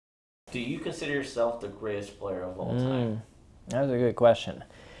Do you consider yourself the greatest player of all time? That was a good question.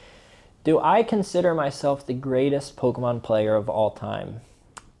 Do I consider myself the greatest Pokemon player of all time?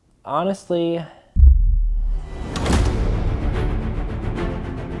 Honestly,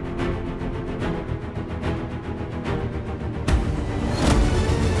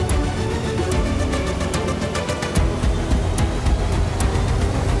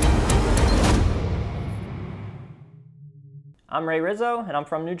 I'm Rizzo, and I'm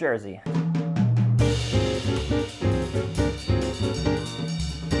from New Jersey.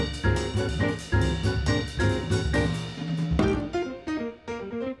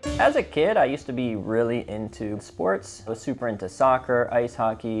 As a kid, I used to be really into sports. I was super into soccer, ice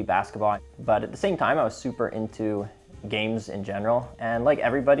hockey, basketball, but at the same time, I was super into games in general. And like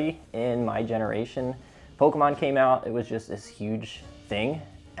everybody in my generation, Pokemon came out. It was just this huge thing.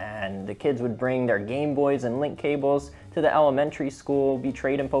 And the kids would bring their Game Boys and link cables to the elementary school, be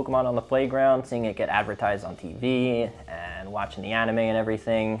trading Pokemon on the playground, seeing it get advertised on TV, and watching the anime and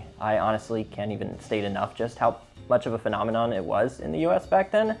everything. I honestly can't even state enough just how much of a phenomenon it was in the US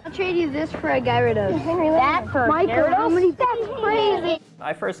back then. I'll trade you this for a Gyarados. That for Gyarados? That's crazy!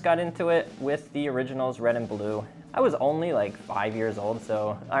 I first got into it with the originals Red and Blue. I was only like 5 years old,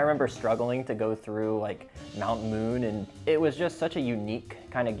 so I remember struggling to go through like Mount Moon, and it was just such a unique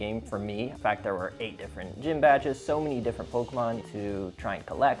kind of game for me. In fact, there were 8 different gym badges, so many different Pokemon to try and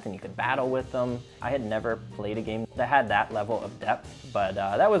collect, and you could battle with them. I had never played a game that had that level of depth, but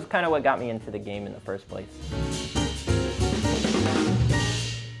that was kind of what got me into the game in the first place.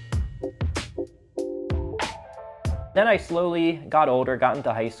 Then I slowly got older, got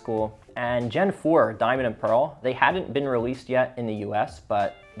into high school, and Gen 4, Diamond and Pearl, they hadn't been released yet in the US,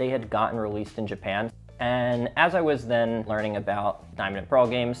 but they had gotten released in Japan. And as I was then learning about Diamond and Pearl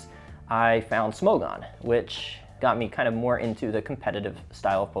games, I found Smogon, which got me kind of more into the competitive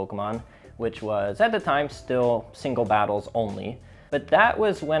style of Pokemon, which was at the time still single battles only. But that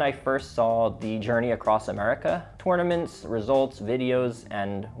was when I first saw the Journey Across America tournaments, results, videos,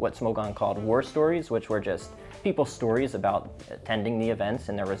 and what Smogon called war stories, which were just people's stories about attending the events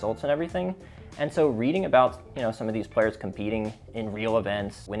and their results and everything. And so reading about, some of these players competing in real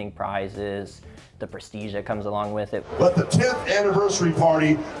events, winning prizes, the prestige that comes along with it. Let the 10th anniversary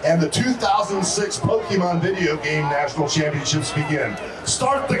party and the 2006 Pokemon Video Game National Championships begin.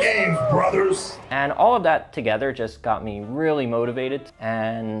 Start the games, brothers! And all of that together just got me really motivated.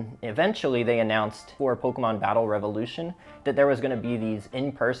 And eventually they announced for Pokemon Battle Revolution that there was going to be these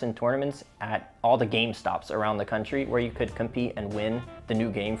in-person tournaments at all the GameStops around the country where you could compete and win the new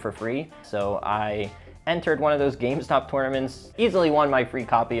game for free. So I entered one of those GameStop tournaments, easily won my free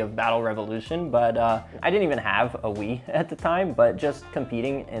copy of Battle Revolution, but I didn't even have a Wii at the time, but just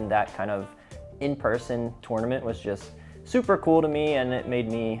competing in that kind of in-person tournament was just super cool to me, and it made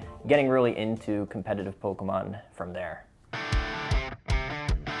me getting really into competitive Pokemon from there.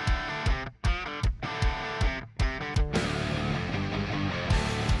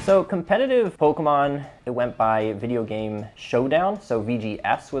 So competitive Pokemon, it went by Video Game Showdown, so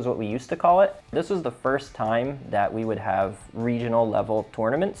VGS was what we used to call it. This was the first time that we would have regional level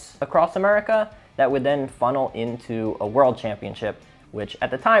tournaments across America that would then funnel into a world championship, which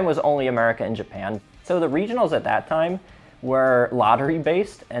at the time was only America and Japan. So the regionals at that time were lottery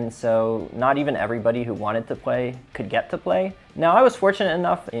based, and so not even everybody who wanted to play could get to play. Now I was fortunate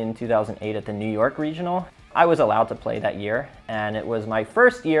enough in 2008 at the New York regional. I was allowed to play that year, and it was my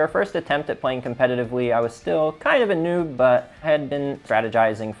first attempt at playing competitively. I was still kind of a noob, but I had been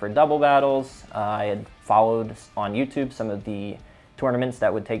strategizing for double battles. I had followed on YouTube some of the tournaments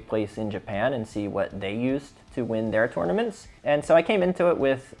that would take place in Japan and see what they used to win their tournaments. And so I came into it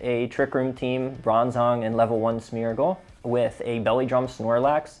with a Trick Room team, Bronzong and Level 1 Smeargle, with a Belly Drum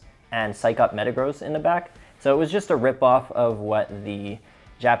Snorlax and Psych Up Metagross in the back. So it was just a ripoff of what the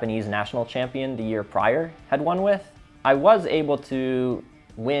Japanese national champion the year prior had won with. I was able to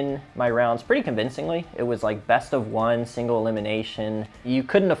win my rounds pretty convincingly. It was like best of 1, single elimination. You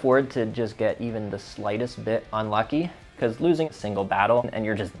couldn't afford to just get even the slightest bit unlucky, because losing a single battle and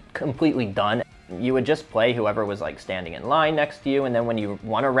you're just completely done. You would just play whoever was like standing in line next to you, and then when you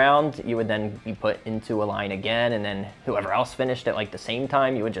won a round, you would then be put into a line again, and then whoever else finished at like the same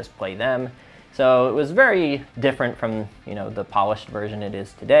time, you would just play them. So it was very different from, the polished version it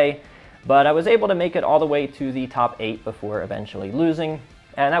is today. But I was able to make it all the way to the top 8 before eventually losing.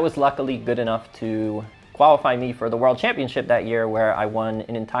 And that was luckily good enough to qualify me for the World Championship that year, where I won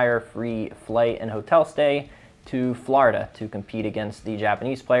an entire free flight and hotel stay to Florida to compete against the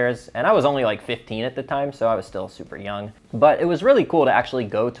Japanese players. And I was only like 15 at the time, so I was still super young. But it was really cool to actually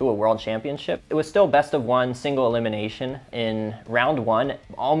go to a world championship. It was still best of one, single elimination. In round one,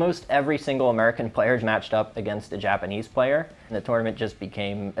 almost every single American player matched up against a Japanese player. And the tournament just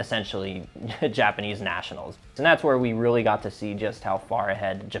became essentially Japanese nationals. And that's where we really got to see just how far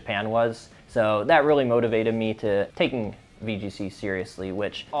ahead Japan was. So that really motivated me to taking VGC seriously,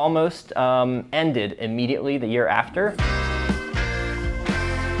 which almost ended immediately the year after.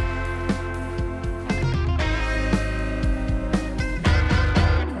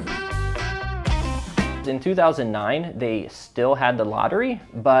 In 2009, they still had the lottery,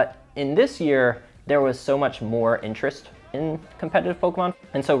 but in this year, there was so much more interest in competitive Pokemon.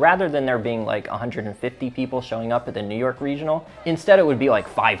 And so rather than there being like 150 people showing up at the New York regional, instead it would be like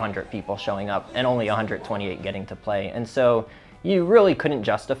 500 people showing up and only 128 getting to play. And so you really couldn't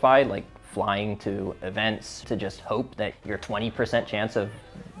justify like flying to events to just hope that your 20% chance of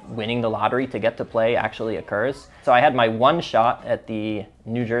winning the lottery to get to play actually occurs. So I had my one shot at the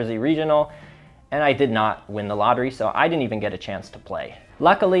New Jersey regional and I did not win the lottery, so I didn't even get a chance to play.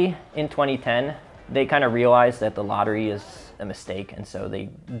 Luckily, in 2010, they kind of realized that the lottery is a mistake, and so they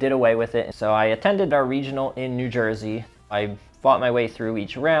did away with it. So I attended our regional in New Jersey. I fought my way through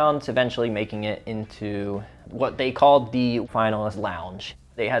each round, eventually making it into what they called the finalist lounge.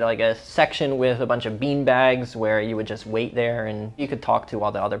 They had like a section with a bunch of bean bags where you would just wait there and you could talk to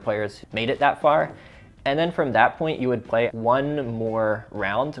all the other players who made it that far. And then from that point, you would play one more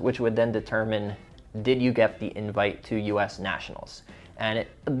round, which would then determine, did you get the invite to US Nationals? And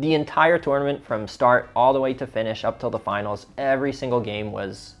the entire tournament from start all the way to finish up till the finals, every single game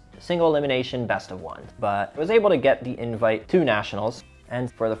was single elimination, best of one. But I was able to get the invite to Nationals. And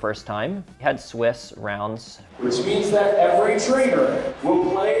for the first time, we had Swiss rounds. Which means that every trainer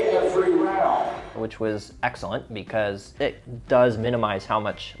will play every round. Which was excellent because it does minimize how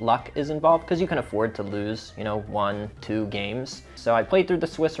much luck is involved because you can afford to lose, you know, 1-2 games. So I played through the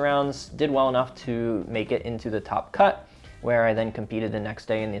Swiss rounds, did well enough to make it into the top cut, where I then competed the next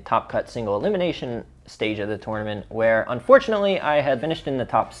day in the top cut single elimination stage of the tournament, where unfortunately I had finished in the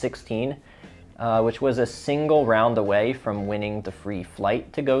top 16, which was a single round away from winning the free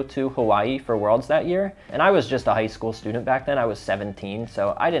flight to go to Hawaii for Worlds that year. And I was just a high school student back then. I was 17,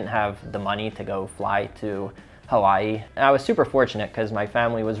 so I didn't have the money to go fly to Hawaii. And I was super fortunate because my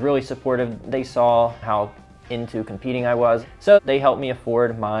family was really supportive. They saw how into competing I was. So they helped me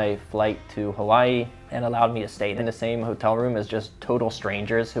afford my flight to Hawaii and allowed me to stay in the same hotel room as just total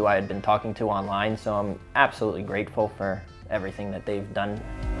strangers who I had been talking to online. So I'm absolutely grateful for everything that they've done.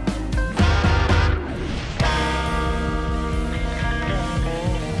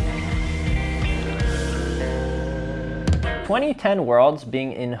 The 2010 Worlds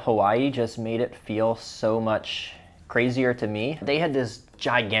being in Hawaii just made it feel so much crazier to me. They had this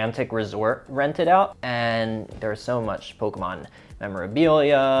gigantic resort rented out and there was so much Pokemon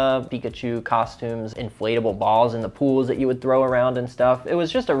memorabilia, Pikachu costumes, inflatable balls in the pools that you would throw around and stuff. It was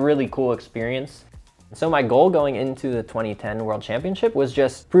just a really cool experience. So my goal going into the 2010 World Championship was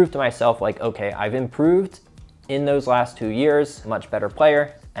just prove to myself like, okay, I've improved in those last 2 years, much better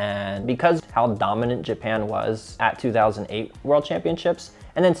player. And because how dominant Japan was at 2008 World Championships,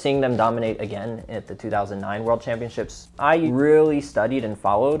 and then seeing them dominate again at the 2009 World Championships, I really studied and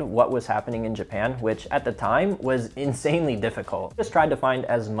followed what was happening in Japan, which at the time was insanely difficult. Just tried to find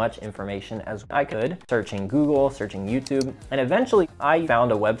as much information as I could, searching Google, searching YouTube, and eventually I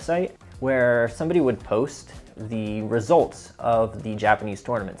found a website where somebody would post the results of the Japanese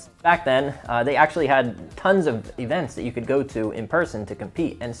tournaments. Back then, they actually had tons of events that you could go to in person to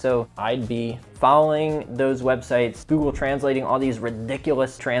compete. And so I'd be following those websites, Google translating all these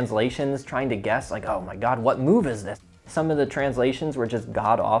ridiculous translations, trying to guess like, oh my God, what move is this? Some of the translations were just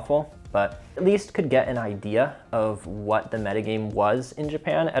god awful, but at least could get an idea of what the metagame was in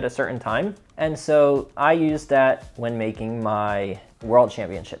Japan at a certain time. And so I used that when making my World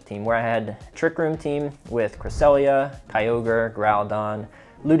Championship team, where I had a Trick Room team with Cresselia, Kyogre, Groudon,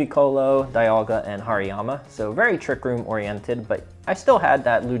 Ludicolo, Dialga, and Hariyama. So very Trick Room oriented, but I still had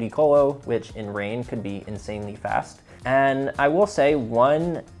that Ludicolo, which in rain could be insanely fast. And I will say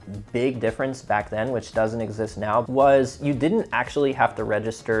one big difference back then, which doesn't exist now, was you didn't actually have to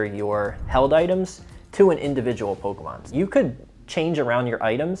register your held items to an individual Pokemon. You could change around your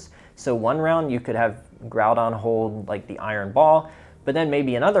items. So one round you could have Groudon hold like the Iron Ball, but then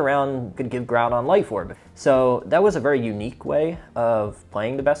maybe another round could give Groudon Life Orb. So that was a very unique way of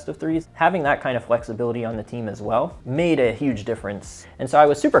playing the best of threes. Having that kind of flexibility on the team as well made a huge difference. And so I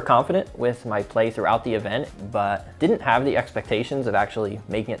was super confident with my play throughout the event, but didn't have the expectations of actually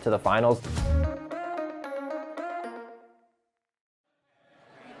making it to the finals.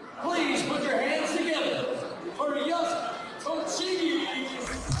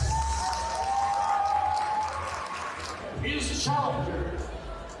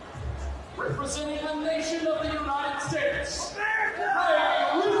 representing the nation of the United States,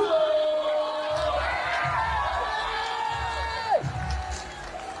 hey, Rizzo!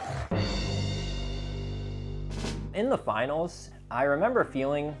 In the finals, I remember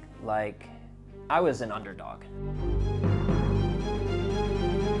feeling like I was an underdog.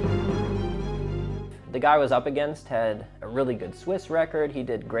 The guy I was up against had a really good Swiss record. He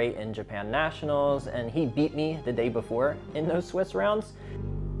did great in Japan Nationals, and he beat me the day before in those Swiss rounds.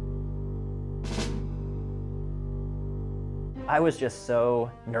 I was just so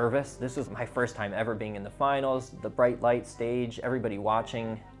nervous. This was my first time ever being in the finals, the bright light stage, everybody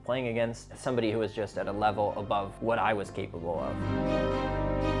watching, playing against somebody who was just at a level above what I was capable of.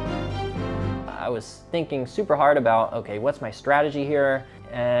 I was thinking super hard about, okay, what's my strategy here?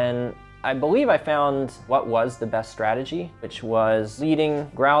 And I believe I found what was the best strategy, which was leading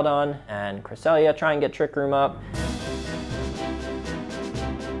Groudon and Cresselia, try and get Trick Room up.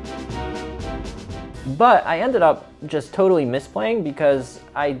 But I ended up just totally misplaying because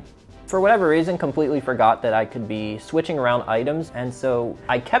I, for whatever reason, completely forgot that I could be switching around items. And so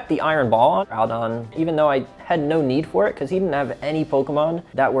I kept the Iron Ball on Groudon, even though I had no need for it because he didn't have any Pokemon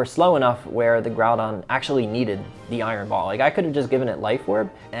that were slow enough where the Groudon actually needed the Iron Ball. Like I could have just given it Life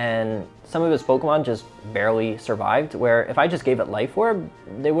Orb and some of his Pokemon just barely survived, where if I just gave it Life Orb,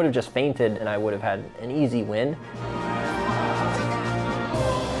 they would have just fainted and I would have had an easy win.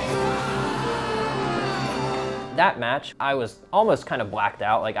 That match, I was almost kind of blacked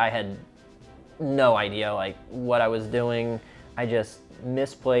out. Like I had no idea like what I was doing. I just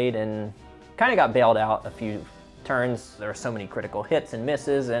misplayed and kind of got bailed out a few turns. There were so many critical hits and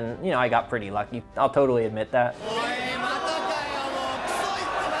misses, and you know, I got pretty lucky. I'll totally admit that.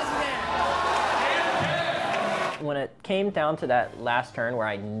 When it came down to that last turn where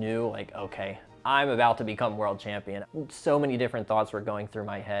I knew like, okay, I'm about to become world champion, so many different thoughts were going through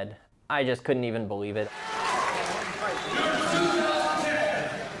my head. I just couldn't even believe it.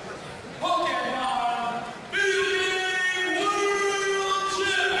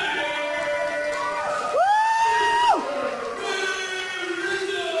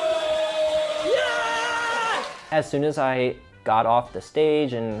 As soon as I got off the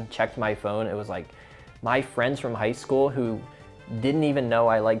stage and checked my phone, it was like my friends from high school who didn't even know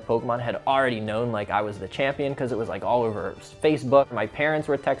I liked Pokemon had already known like I was the champion because it was like all over Facebook. My parents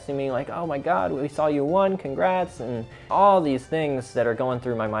were texting me like, oh my God, we saw you won, congrats, and all these things that are going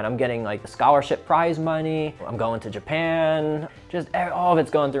through my mind. I'm getting like scholarship prize money, I'm going to Japan, just all of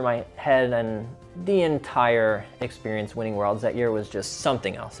it's going through my head, and the entire experience winning Worlds that year was just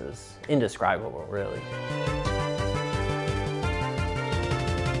something else. It was indescribable, really.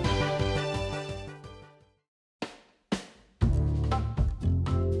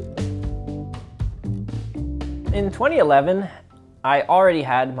 In 2011, I already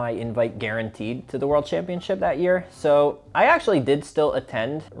had my invite guaranteed to the World Championship that year, so I actually did still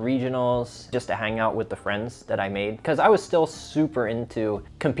attend regionals just to hang out with the friends that I made, because I was still super into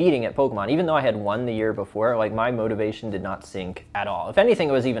competing at Pokemon. Even though I had won the year before, like my motivation did not sink at all. If anything,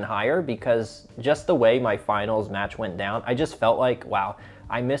 it was even higher because just the way my finals match went down, I just felt like, wow,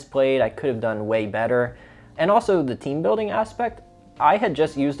 I misplayed, I could have done way better. And also the team building aspect, I had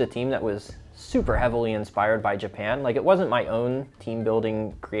just used a team that was super heavily inspired by Japan. Like it wasn't my own team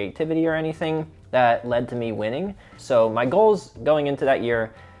building creativity or anything that led to me winning. So my goals going into that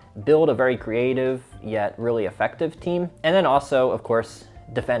year, build a very creative yet really effective team. And then also, of course,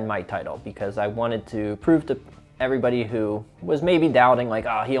 defend my title because I wanted to prove to everybody who was maybe doubting like,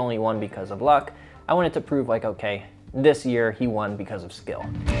 oh, he only won because of luck. I wanted to prove like, okay, this year he won because of skill.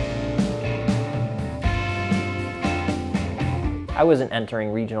 I wasn't entering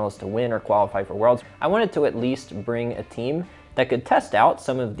regionals to win or qualify for Worlds. I wanted to at least bring a team that could test out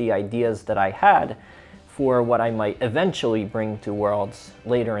some of the ideas that I had for what I might eventually bring to Worlds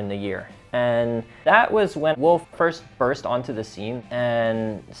later in the year. And that was when Wolf first burst onto the scene,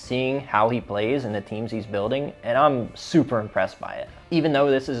 and seeing how he plays and the teams he's building, and I'm super impressed by it. Even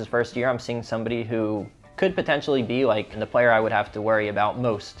though this is his first year, I'm seeing somebody who could potentially be like the player I would have to worry about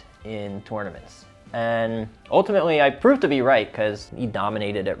most in tournaments. And ultimately I proved to be right because he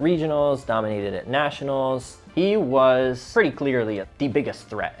dominated at regionals, dominated at nationals. He was pretty clearly the biggest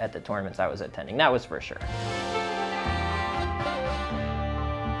threat at the tournaments I was attending, that was for sure.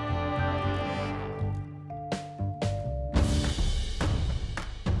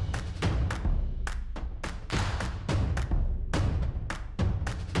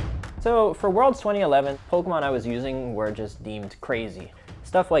 So for Worlds 2011, Pokemon I was using were just deemed crazy.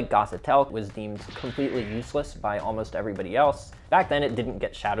 Stuff like Gothitelle was deemed completely useless by almost everybody else. Back then it didn't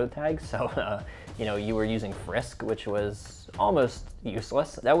get shadow tags, so you know, you were using Frisk, which was almost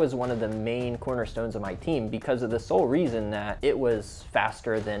useless. That was one of the main cornerstones of my team because of the sole reason that it was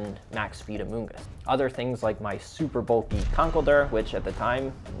faster than max speed Amoonguss. Other things like my super bulky Conkeldurr, which at the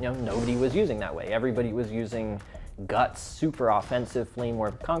time, you know, nobody was using that way. Everybody was using Guts, super offensive Flame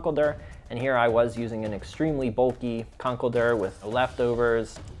Orb Conkeldurr, and here I was using an extremely bulky Conkeldurr with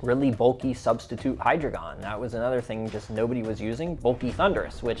leftovers, really bulky substitute Hydreigon. That was another thing just nobody was using. Bulky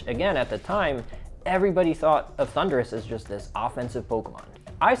Thundurus, which again at the time, everybody thought of Thundurus as just this offensive Pokemon.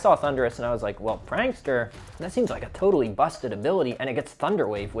 I saw Thundurus and I was like, well, Prankster, that seems like a totally busted ability, and it gets Thunder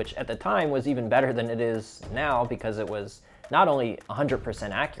Wave, which at the time was even better than it is now because it was not only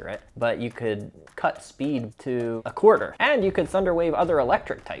 100% accurate, but you could cut speed to a quarter, and you could Thunder Wave other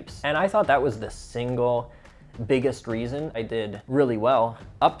electric types. And I thought that was the single biggest reason I did really well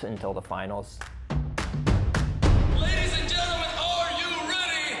up until the finals. Ladies and gentlemen, are you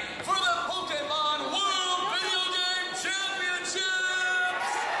ready for the Pokémon World Video Game Championships?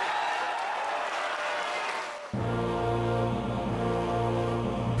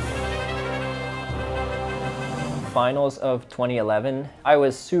 Finals of 2011, I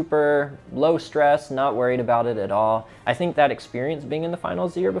was super low stress, not worried about it at all. I think that experience being in the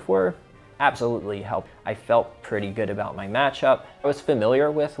finals the year before absolutely helped. I felt pretty good about my matchup. I was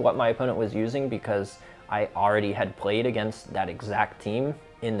familiar with what my opponent was using because I already had played against that exact team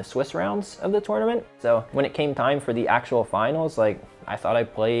in the Swiss rounds of the tournament. So when it came time for the actual finals, like, I thought I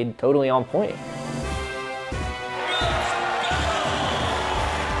played totally on point.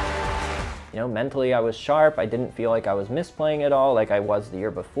 You know, mentally I was sharp. I didn't feel like I was misplaying at all like I was the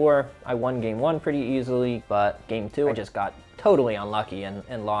year before. I won game 1 pretty easily, but game 2 I just got totally unlucky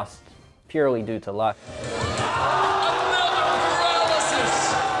and lost purely due to luck. Another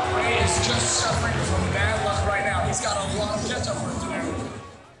paralysis! Ray is just suffering from bad luck right now. He's got a lot of catch-up work to do.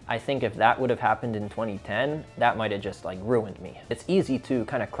 I think if that would have happened in 2010, that might have just like ruined me. It's easy to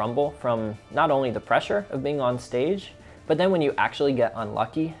kind of crumble from not only the pressure of being on stage, but then when you actually get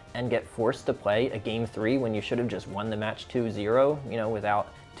unlucky and get forced to play a game 3 when you should have just won the match 2-0, you know, without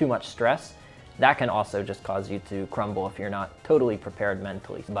too much stress, that can also just cause you to crumble if you're not totally prepared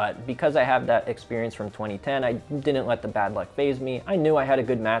mentally. But because I have that experience from 2010, I didn't let the bad luck faze me. I knew I had a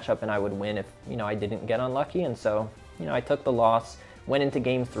good matchup and I would win if, you know, I didn't get unlucky, and so, you know, I took the loss, went into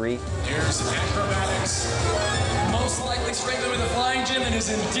game 3. Here's acrobatics. Most likely strengthened with a flying gym, and is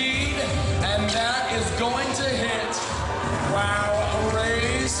indeed, and that is going to hit. Wow,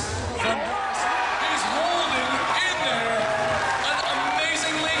 Ray's. He's holding in there. An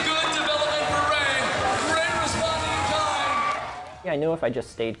amazingly good development for Ray. Ray responding in kind. Yeah, I knew if I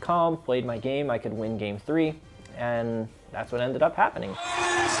just stayed calm, played my game, I could win game 3, and that's what ended up happening.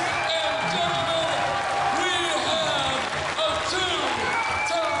 Ladies and gentlemen, we have a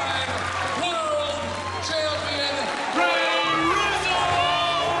two-time world champion, Rizzo!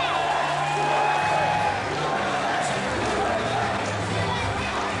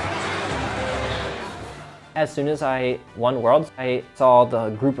 As soon as I won Worlds, I saw the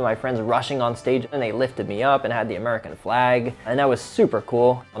group of my friends rushing on stage and they lifted me up and had the American flag, and that was super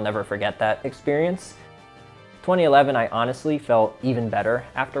cool. I'll never forget that experience. 2011, I honestly felt even better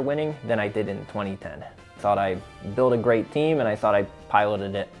after winning than I did in 2010. I thought I built a great team and I thought I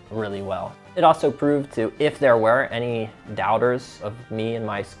piloted it really well. It also proved to, if there were any doubters of me and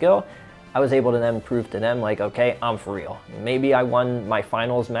my skill, I was able to then prove to them like, okay, I'm for real. Maybe I won my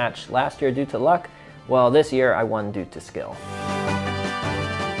finals match last year due to luck. Well, this year I won due to skill.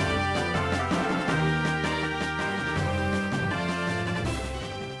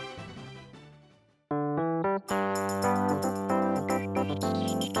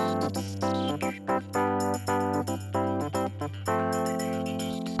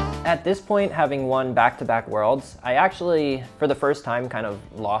 At this point, having won back-to-back Worlds, I actually, for the first time, kind of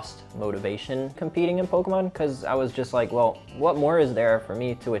lost motivation competing in Pokemon, because I was just like, well, what more is there for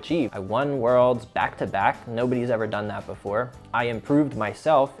me to achieve? I won Worlds back-to-back. Nobody's ever done that before. I improved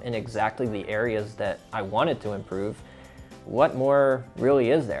myself in exactly the areas that I wanted to improve. What more really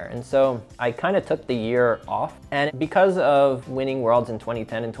is there? And so I kind of took the year off, and because of winning Worlds in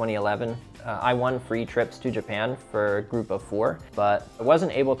 2010 and 2011, I won free trips to Japan for a group of 4, but I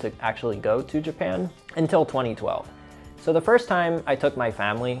wasn't able to actually go to Japan until 2012. So the first time I took my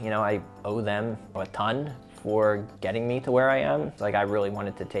family, you know, I owe them a ton for getting me to where I am. It's like I really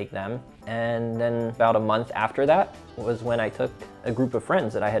wanted to take them. And then about a month after that was when I took a group of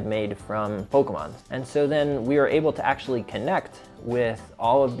friends that I had made from Pokémon. And so then we were able to actually connect with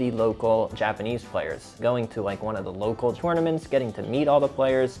all of the local Japanese players, going to like one of the local tournaments, getting to meet all the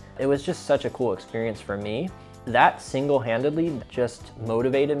players. It was just such a cool experience for me. That single-handedly just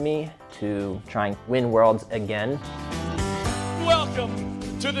motivated me to try and win Worlds again. Welcome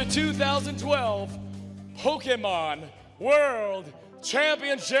to the 2012 Pokémon World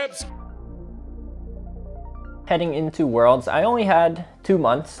Championships. Heading into Worlds, I only had 2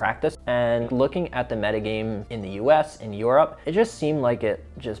 months practice, and looking at the metagame in the US and Europe, it just seemed like it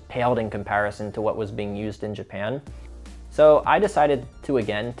just paled in comparison to what was being used in Japan. So I decided to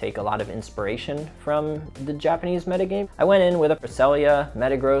again take a lot of inspiration from the Japanese metagame. I went in with a Cresselia,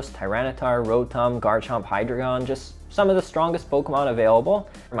 Metagross, Tyranitar, Rotom, Garchomp, Hydreigon, just some of the strongest Pokemon available.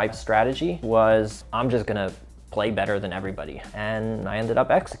 My strategy was I'm just gonna play better than everybody, and I ended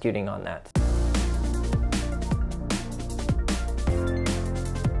up executing on that.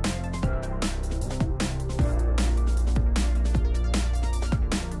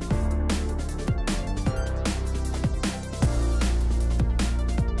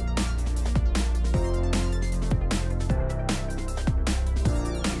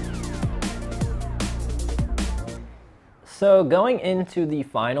 So going into the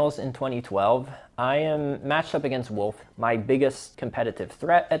finals in 2012, I am matched up against Wolf, my biggest competitive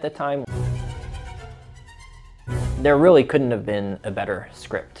threat at the time. There really couldn't have been a better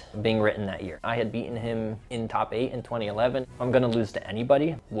script being written that year. I had beaten him in top 8 in 2011. I'm gonna lose to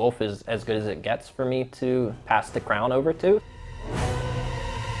anybody. Wolf is as good as it gets for me to pass the crown over to.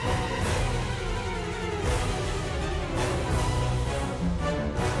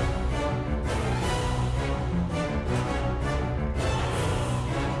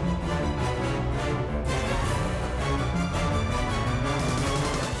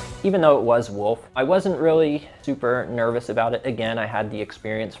 Even though it was Wolf, I wasn't really super nervous about it. Again, I had the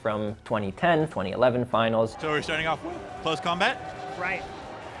experience from 2010, 2011 finals. So we're starting off with close combat? Right.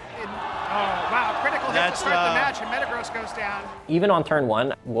 Oh, wow, critical hit to start the match, and Metagross goes down. Even on turn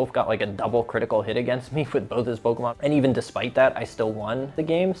 1, Wolf got like a double critical hit against me with both his Pokemon. And even despite that, I still won the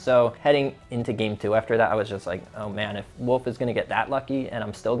game. So heading into game 2 after that, I was just like, oh man, if Wolf is gonna get that lucky and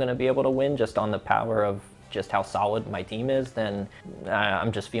I'm still gonna be able to win just on the power of just how solid my team is, then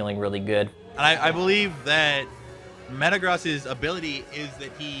I'm just feeling really good. And I believe that Metagross's ability is that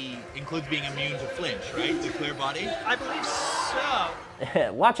he includes being immune to flinch, right? The clear body? I believe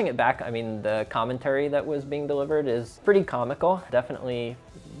so. Watching it back, I mean, the commentary that was being delivered is pretty comical. Definitely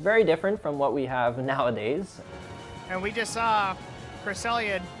very different from what we have nowadays. And we just saw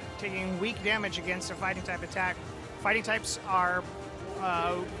Cresselia taking weak damage against a fighting type attack. Fighting types are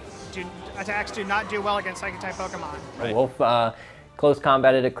attacks do not do well against psychic type Pokemon. Right. Wolf close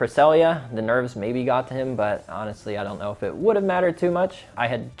combated a Cresselia. The nerves maybe got to him, but honestly, I don't know if it would have mattered too much. I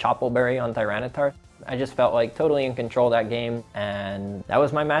had Choppleberry on Tyranitar. I just felt like totally in control that game, and that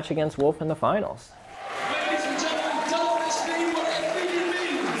was my match against Wolf in the finals. Ladies and gentlemen, don't misread what FBD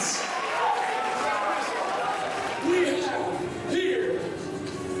means. We have here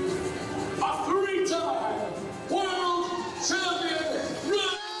a 3-time world champion,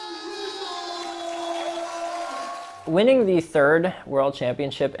 Rizzo! Winning the 3rd world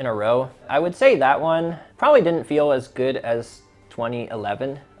championship in a row, I would say that one probably didn't feel as good as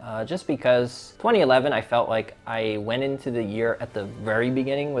 2011. Just because 2011, I felt like I went into the year at the very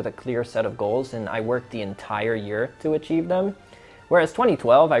beginning with a clear set of goals, and I worked the entire year to achieve them. Whereas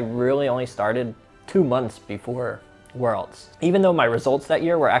 2012, I really only started 2 months before Worlds. Even though my results that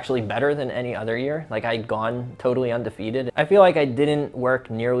year were actually better than any other year, like I'd gone totally undefeated, I feel like I didn't work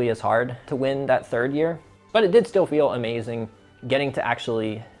nearly as hard to win that 3rd year. But it did still feel amazing getting to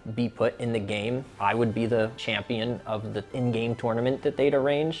actually be put in the game. I would be the champion of the in-game tournament that they'd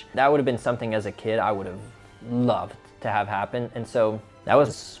arrange. That would have been something as a kid I would have loved to have happen. And so that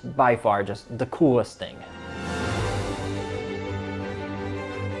was by far just the coolest thing.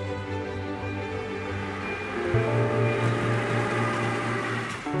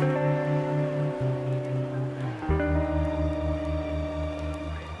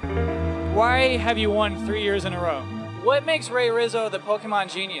 Why have you won 3 years in a row? What makes Rizzo the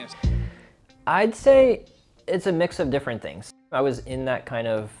Pokemon genius? I'd say it's a mix of different things. I was in that kind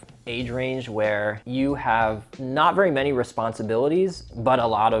of age range where you have not very many responsibilities, but a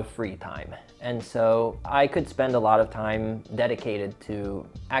lot of free time. And so I could spend a lot of time dedicated to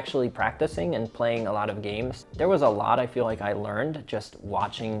actually practicing and playing a lot of games. There was a lot I feel like I learned just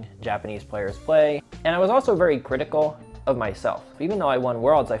watching Japanese players play. And I was also very critical of myself. Even though I won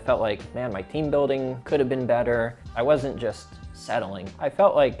Worlds, I felt like, man, my team building could have been better. I wasn't just settling. I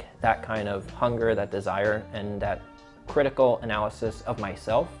felt like that kind of hunger, that desire, and that critical analysis of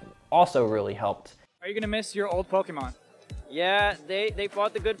myself also really helped. Are you gonna miss your old Pokemon? Yeah, they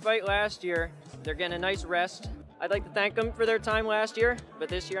fought the good fight last year. They're getting a nice rest. I'd like to thank them for their time last year, but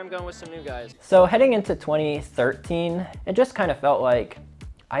this year I'm going with some new guys. So heading into 2013, it just kind of felt like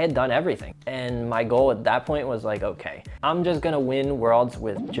I had done everything. And my goal at that point was like, okay, I'm just gonna win Worlds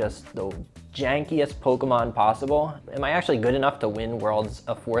with just the jankiest Pokemon possible. Am I actually good enough to win Worlds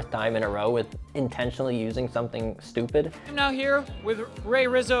a 4th time in a row with intentionally using something stupid? I'm now here with Ray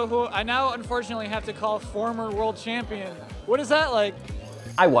Rizzo, who I now unfortunately have to call former world champion. What is that like?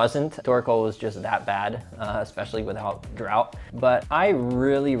 I wasn't. Torkoal was just that bad, especially without Drought. But I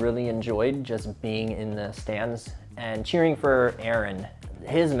really, really enjoyed just being in the stands and cheering for Aaron.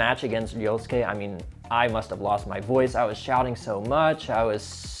 His match against Yosuke, I mean, I must have lost my voice. I was shouting so much. I was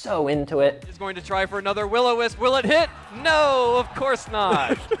so into it. He's going to try for another Will-O-Wisp. Will it hit? No, of course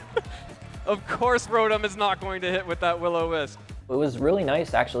not. Of course Rotom is not going to hit with that Will-O-Wisp. It was really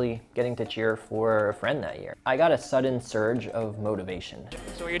nice actually getting to cheer for a friend that year. I got a sudden surge of motivation.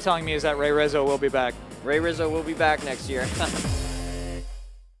 So what you're telling me is that Ray Rizzo will be back. Ray Rizzo will be back next year.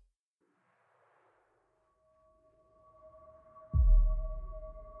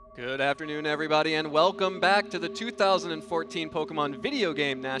 Good afternoon, everybody, and welcome back to the 2014 Pokemon Video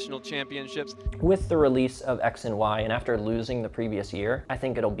Game National Championships. With the release of X and Y, and after losing the previous year, I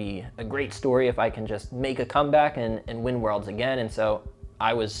think it'll be a great story if I can just make a comeback and win Worlds again. And so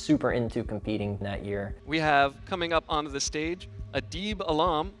I was super into competing that year. We have coming up onto the stage a Deeb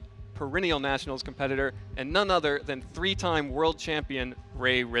alum, perennial Nationals competitor, and none other than 3-time world champion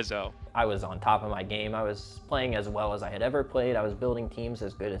Ray Rizzo. I was on top of my game. I was playing as well as I had ever played. I was building teams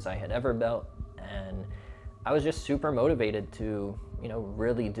as good as I had ever built. And I was just super motivated to,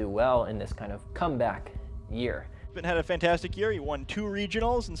 really do well in this kind of comeback year. But had a fantastic year. He won 2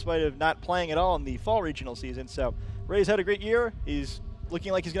 regionals in spite of not playing at all in the fall regional season. So Ray's had a great year. He's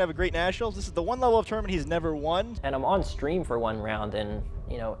looking like he's gonna have a great nationals. This is the one level of tournament he's never won. And I'm on stream for one round, and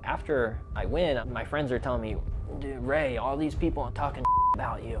after I win, my friends are telling me, dude, Ray, all these people are talking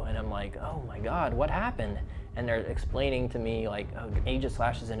about you. And I'm like, oh my God, what happened? And they're explaining to me like, oh,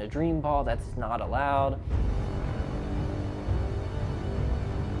 Aegislash is in a Dream Ball, that's not allowed.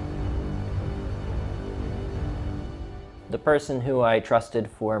 The person who I trusted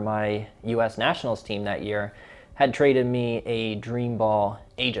for my US Nationals team that year had traded me a Dream Ball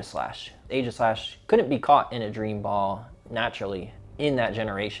Aegislash. Aegislash couldn't be caught in a Dream Ball naturally in that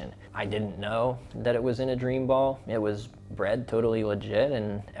generation. I didn't know that it was in a Dream Ball. It was bred totally legit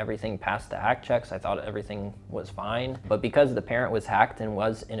and everything passed the hack checks. I thought everything was fine. But because the parent was hacked and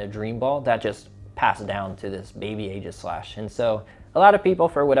was in a Dream Ball, that just passed down to this baby Aegislash. And so a lot of people,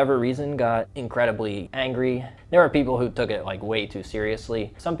 for whatever reason, got incredibly angry. There were people who took it like way too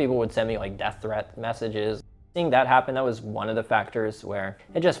seriously. Some people would send me like death threat messages. Seeing that happen, that was one of the factors where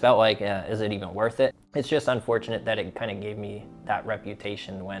it just felt like, is it even worth it? It's just unfortunate that it kind of gave me that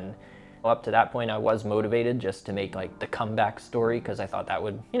reputation when up to that point I was motivated just to make like the comeback story because I thought that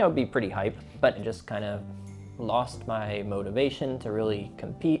would, be pretty hype, but it just kind of lost my motivation to really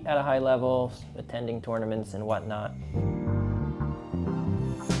compete at a high level, attending tournaments and whatnot.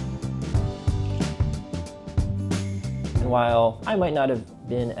 And while I might not have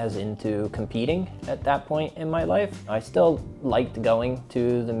been as into competing at that point in my life, I still liked going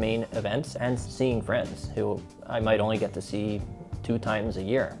to the main events and seeing friends who I might only get to see 2 times a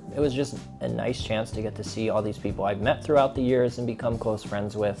year. It was just a nice chance to get to see all these people I've met throughout the years and become close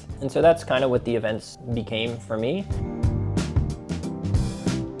friends with. And so that's kind of what the events became for me.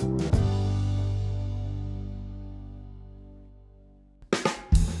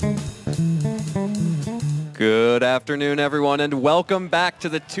 Good afternoon, everyone, and welcome back to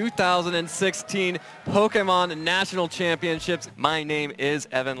the 2016 Pokemon National Championships. My name is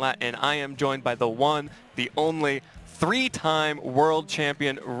Evan Latt, and I am joined by the one, the only, 3-time world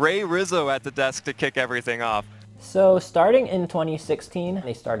champion Ray Rizzo at the desk to kick everything off. So starting in 2016,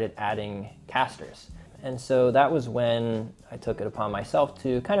 they started adding casters. And so that was when I took it upon myself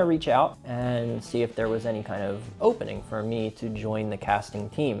to kind of reach out and see if there was any kind of opening for me to join the casting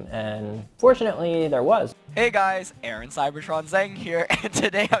team. And fortunately, there was. Hey guys, Aaron Cybertron Zeng here, and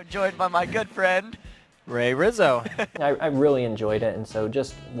today I'm joined by my good friend, Rizzo. I really enjoyed it, and so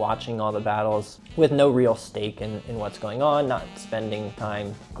just watching all the battles with no real stake in what's going on, not spending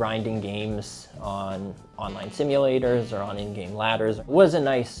time grinding games on online simulators or on in-game ladders was a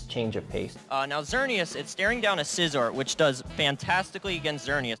nice change of pace. Now Xerneas, it's staring down a Scizor, which does fantastically against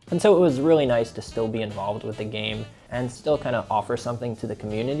Xerneas. And so it was really nice to still be involved with the game and still kind of offer something to the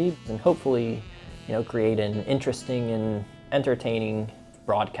community and hopefully, you know, create an interesting and entertaining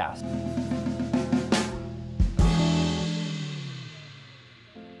broadcast.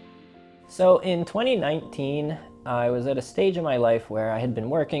 So in 2019, I was at a stage in my life where I had been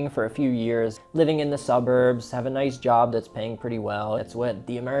working for a few years, living in the suburbs, have a nice job that's paying pretty well. It's what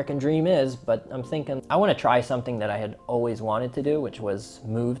the American dream is, but I'm thinking I want to try something that I had always wanted to do, which was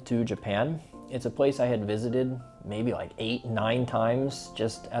move to Japan. It's a place I had visited maybe like 8, 9 times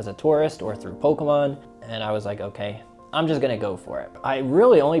just as a tourist or through Pokemon, and I was like, okay, I'm just gonna go for it. I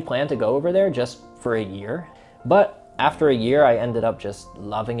really only planned to go over there just for a year, but after a year, I ended up just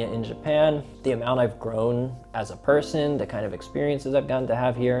loving it in Japan. The amount I've grown as a person, the kind of experiences I've gotten to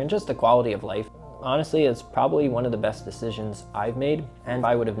have here, and just the quality of life. Honestly, it's probably one of the best decisions I've made. And if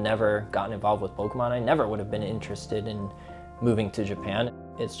I would have never gotten involved with Pokemon, I never would have been interested in moving to Japan.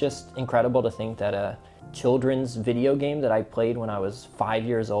 It's just incredible to think that a children's video game that I played when I was 5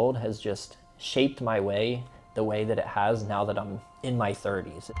 years old has just shaped my way the way that it has now that I'm in my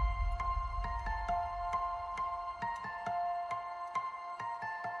 30s.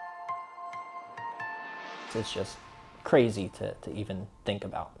 It's just crazy to even think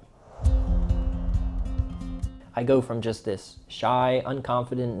about. I go from just this shy,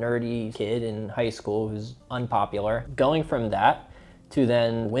 unconfident, nerdy kid in high school who's unpopular, going from that to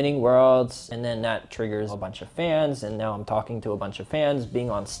then winning worlds, and then that triggers a bunch of fans, and now I'm talking to a bunch of fans,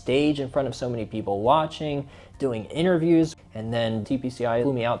 being on stage in front of so many people watching, doing interviews, and then TPCI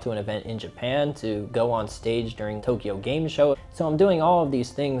flew me out to an event in Japan to go on stage during Tokyo Game Show. So I'm doing all of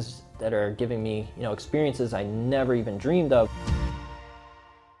these things that are giving me, you know, experiences I never even dreamed of.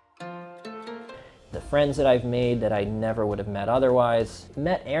 The friends that I've made that I never would have met otherwise.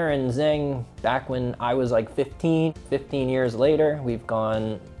 Met Aaron Zeng back when I was like 15. 15 years later, we've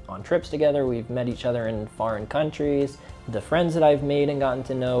gone on trips together, we've met each other in foreign countries. The friends that I've made and gotten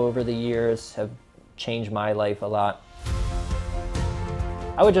to know over the years have changed my life a lot.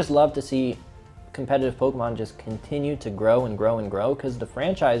 I would just love to see competitive Pokemon just continue to grow and grow and grow, because the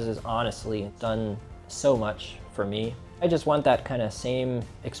franchise has honestly done so much for me. I just want that kind of same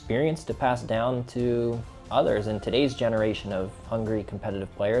experience to pass down to others in today's generation of hungry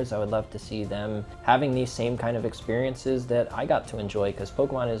competitive players. I would love to see them having these same kind of experiences that I got to enjoy, because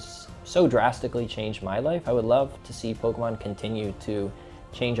Pokemon has so drastically changed my life. I would love to see Pokemon continue to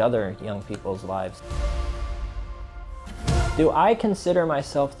change other young people's lives. Do I consider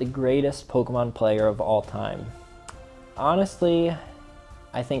myself the greatest Pokemon player of all time? Honestly,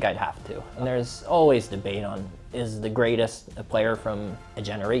 I think I'd have to. And there's always debate on, is the greatest a player from a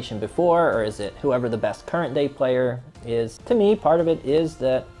generation before, or is it whoever the best current day player is? To me, part of it is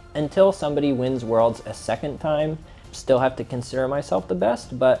that until somebody wins Worlds a second time, still have to consider myself the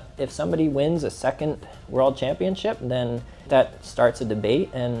best, but if somebody wins a second World Championship, then that starts a debate,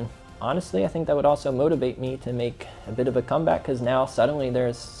 and honestly, I think that would also motivate me to make a bit of a comeback, because now suddenly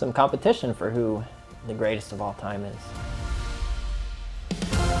there's some competition for who the greatest of all time is.